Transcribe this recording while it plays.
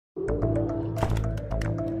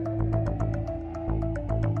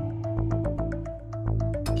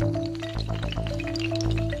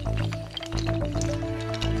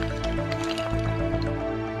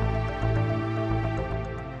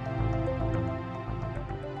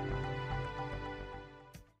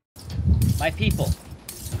My people,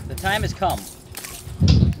 the time has come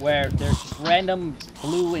where there's just random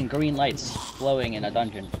blue and green lights glowing in a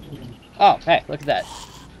dungeon. Oh, hey, look at that.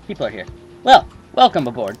 People are here. Well, welcome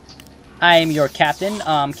aboard. I am your captain,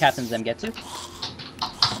 Captain Zemgetsu.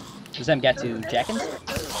 Zemgetsu Jackins.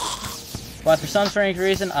 But for some strange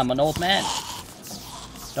reason, I'm an old man.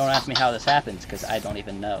 Don't ask me how this happens, because I don't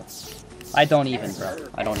even know. I don't even, bro.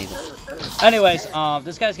 I don't even. Anyways,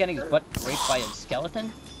 this guy's getting his butt raped by a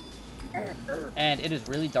skeleton. And it is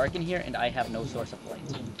really dark in here, and I have no source of light.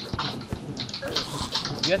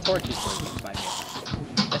 You have torches for things, my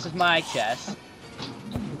man. This is my chest.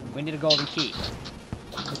 We need a golden key.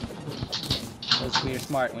 Because we are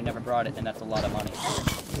smart, and we never brought it, and that's a lot of money.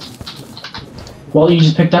 Well, you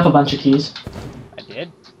just picked up a bunch of keys. I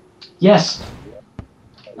did? Yes.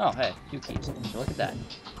 Oh, hey, 2 keys. So look at that.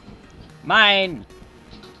 Mine!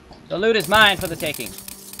 The loot is mine for the taking.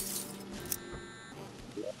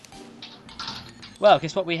 Well,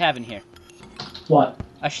 guess what we have in here? What?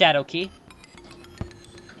 A shadow key.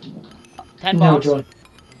 10 bombs. No,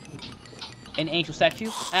 An angel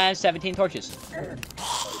statue. And 17 torches.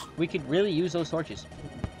 We could really use those torches.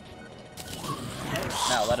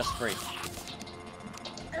 Now, let us free.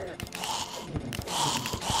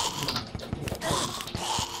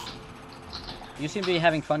 You seem to be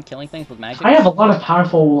having fun killing things with magic. I have a lot of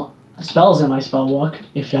powerful spells in my spell book,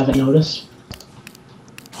 if you haven't noticed.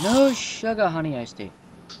 No sugar, honey iced tea.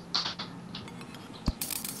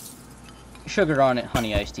 Sugar on it,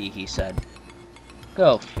 honey iced tea, he said.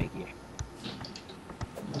 Go figure.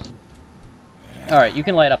 Alright, you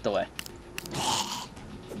can light up the way.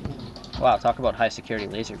 Wow, talk about high security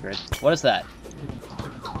laser grid. What is that?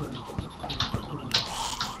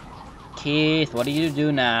 Keith, what do you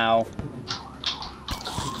do now?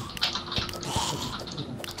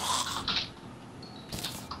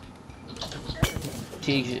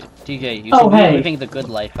 TJ, you should be living the good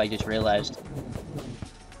life, I just realized.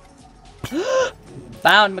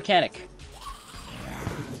 Bound mechanic.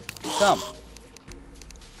 Come.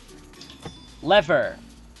 Lever,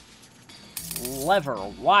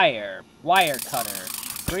 wire cutter,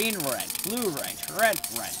 green wrench, blue wrench, red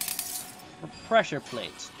wrench, pressure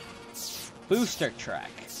plates, booster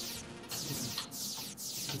track,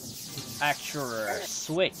 actuator,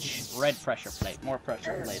 switch, red pressure plate, more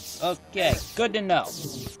pressure plates. Okay, good to know.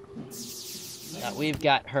 Now we've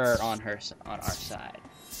got her on our side.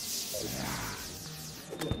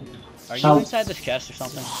 Are you inside this chest or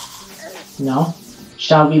something? No.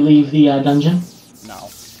 Shall we leave the dungeon? No.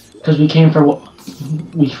 Because we came for what?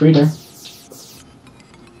 We freed her.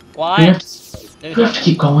 Why? We have to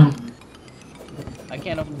keep going. I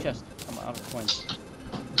can't open the chest. I'm out of coins.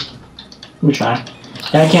 Let me try.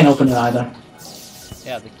 Yeah, I can't open it either.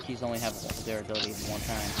 Yeah, the keys only have their ability in one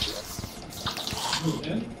time.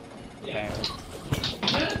 Apparently.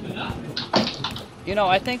 You know,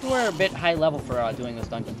 I think we're a bit high level for doing this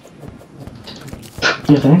dungeon.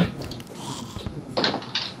 Do you think?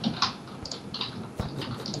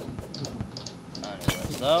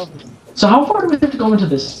 So how far do we have to go into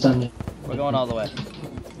this dungeon? We're going all the way.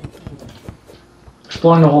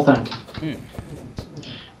 Exploring the whole thing.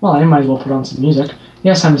 Well, I might as well put on some music.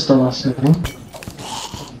 Yes, I'm still listening.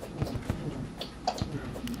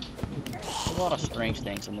 There's a lot of strange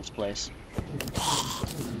things in this place.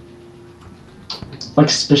 Like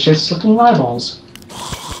suspicious looking eyeballs.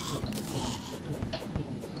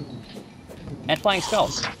 And flying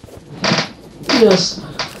skulls. Yes.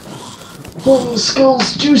 Flying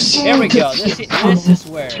skulls juicy. Here we go. This is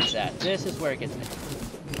where it's at. This is where it gets.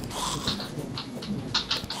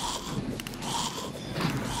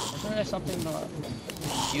 Isn't there something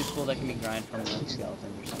useful that can be grind from the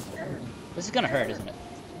skeleton or something? This is gonna hurt, isn't it?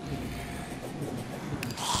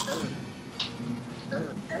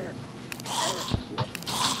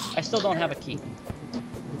 I still don't have a key.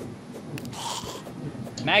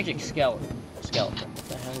 Magic skeleton. What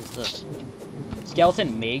the hell is this?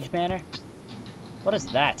 Skeleton mage banner? What is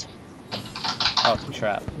that? Oh, it's a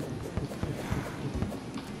trap.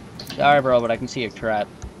 Sorry, bro, but I can see a trap.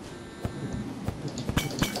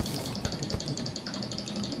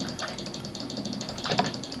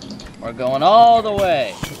 We're going all the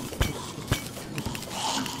way.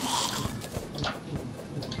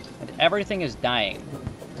 And everything is dying.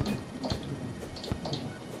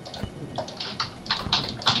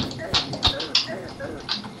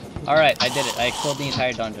 Alright, I did it. I explored the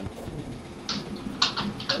entire dungeon.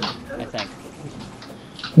 I think.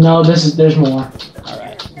 No, there's more.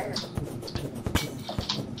 Alright.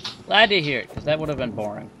 Glad to hear it, because that would have been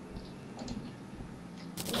boring.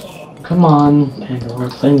 Come on, Pandora,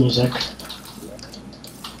 play music.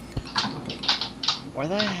 Where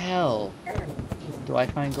the hell do I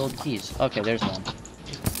find gold keys? Okay, there's one.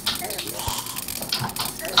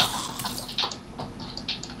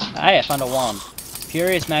 Hey, I found a wand.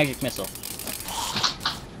 Furious magic missile.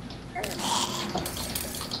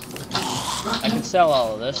 I can sell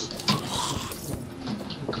all of this.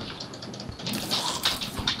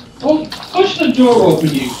 Oh, push the door open,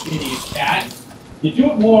 you idiot cat. You do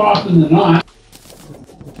it more often than not.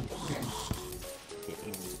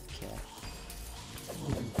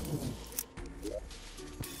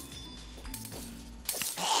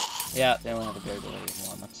 Yeah, they only have a durability of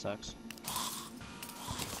 1. That sucks.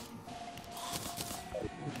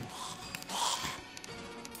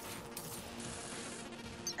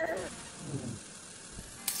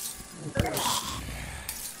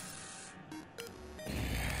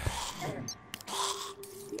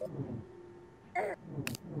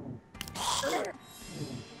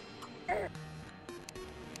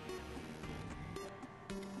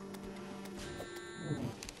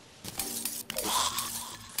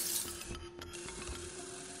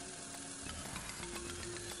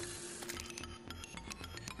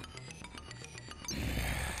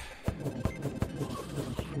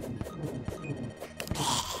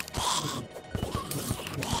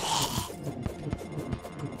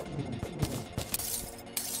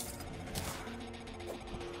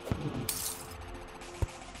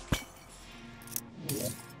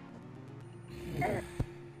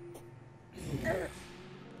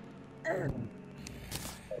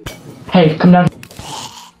 Hey, come down.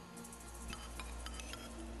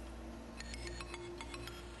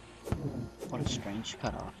 What a strange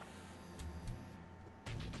cutoff.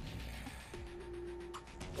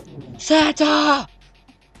 Santa!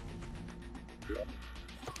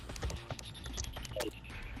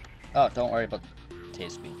 Oh, don't worry about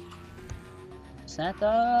taste me.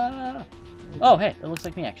 Santa! Oh, hey, it looks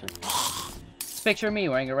like me, actually. Picture of me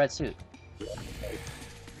wearing a red suit.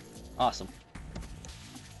 Awesome.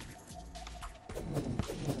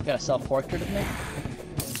 You got a self-portrait of me?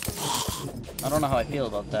 I don't know how I feel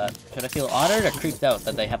about that. Should I feel honored or creeped out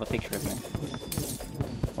that they have a picture of me?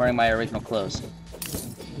 Wearing my original clothes.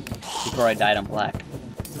 Before I dyed them black.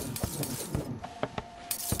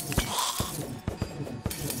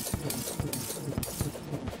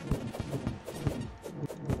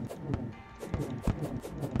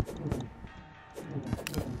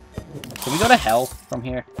 Can we go to hell from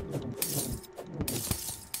here?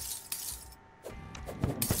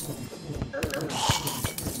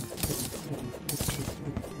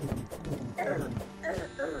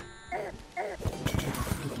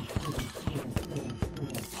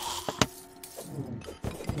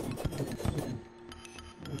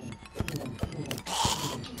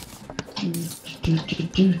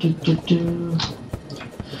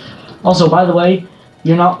 Also, by the way,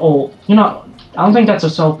 you're not old. You're not. I don't think that's a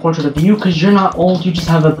self-portrait of you, because you're not old. You just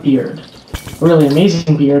have a beard. A really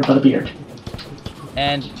amazing beard, but a beard.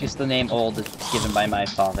 And just the name old is given by my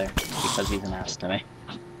father, because he's an ass to me.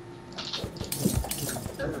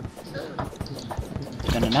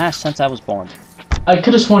 Been an ass since I was born. I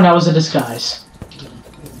could have sworn that was a disguise.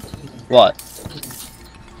 What?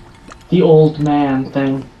 The old man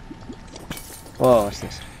thing. Whoa, what's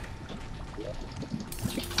this?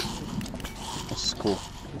 This is cool.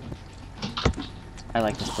 I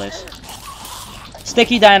like this place.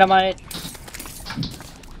 Sticky dynamite!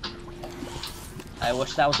 I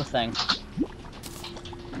wish that was a thing.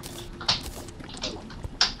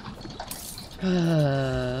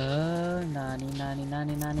 Nani, nani,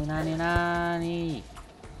 nani, nani, nani, nani.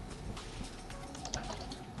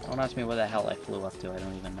 Don't ask me where the hell I flew up to, I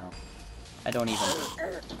don't even know. I don't even...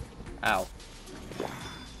 Ow.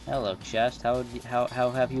 Hello, chest.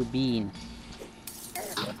 How have you been?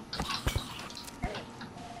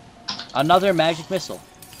 Another magic missile.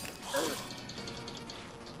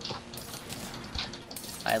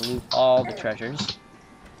 I loot all the treasures.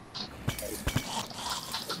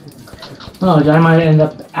 Oh, I might end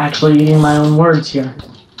up actually eating my own words here.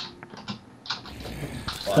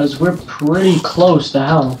 Because we're pretty close to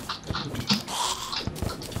hell.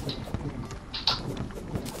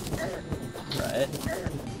 Right.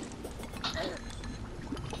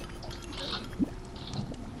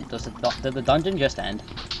 Did the dungeon just end?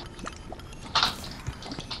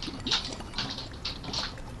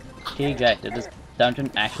 TJ, did this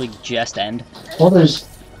dungeon actually just end? Well, there's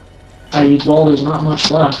not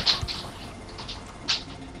much left.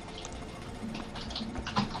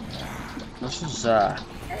 This is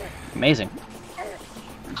amazing.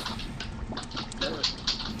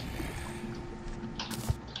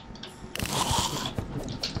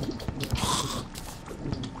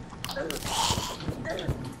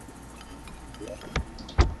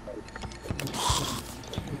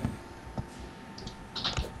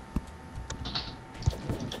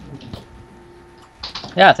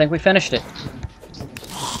 Yeah, I think we finished it.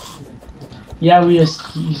 Yeah, we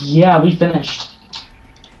finished.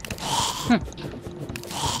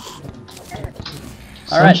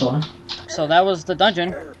 Alright. Essentially. So that was the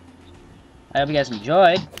dungeon. I hope you guys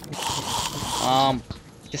enjoyed.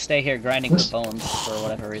 Just stay here grinding for bones for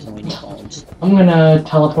whatever reason we need bones. I'm gonna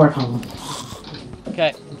teleport home.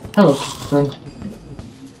 Okay. Hello, friend.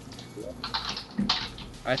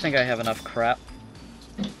 I think I have enough crap.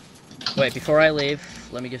 Wait, before I leave,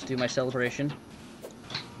 let me just do my celebration.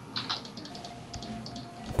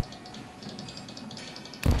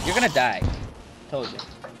 You're gonna die. Told you.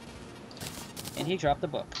 And he dropped the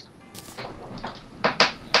book.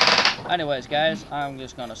 Anyways, guys, I'm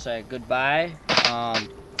just gonna say goodbye.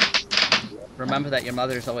 Remember that your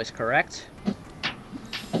mother is always correct.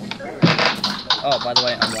 Oh, by the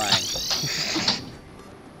way, I'm lying.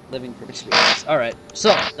 Living proof experience. Alright,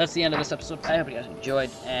 so that's the end of this episode. I hope you guys enjoyed,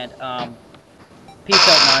 and peace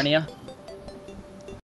out, Narnia.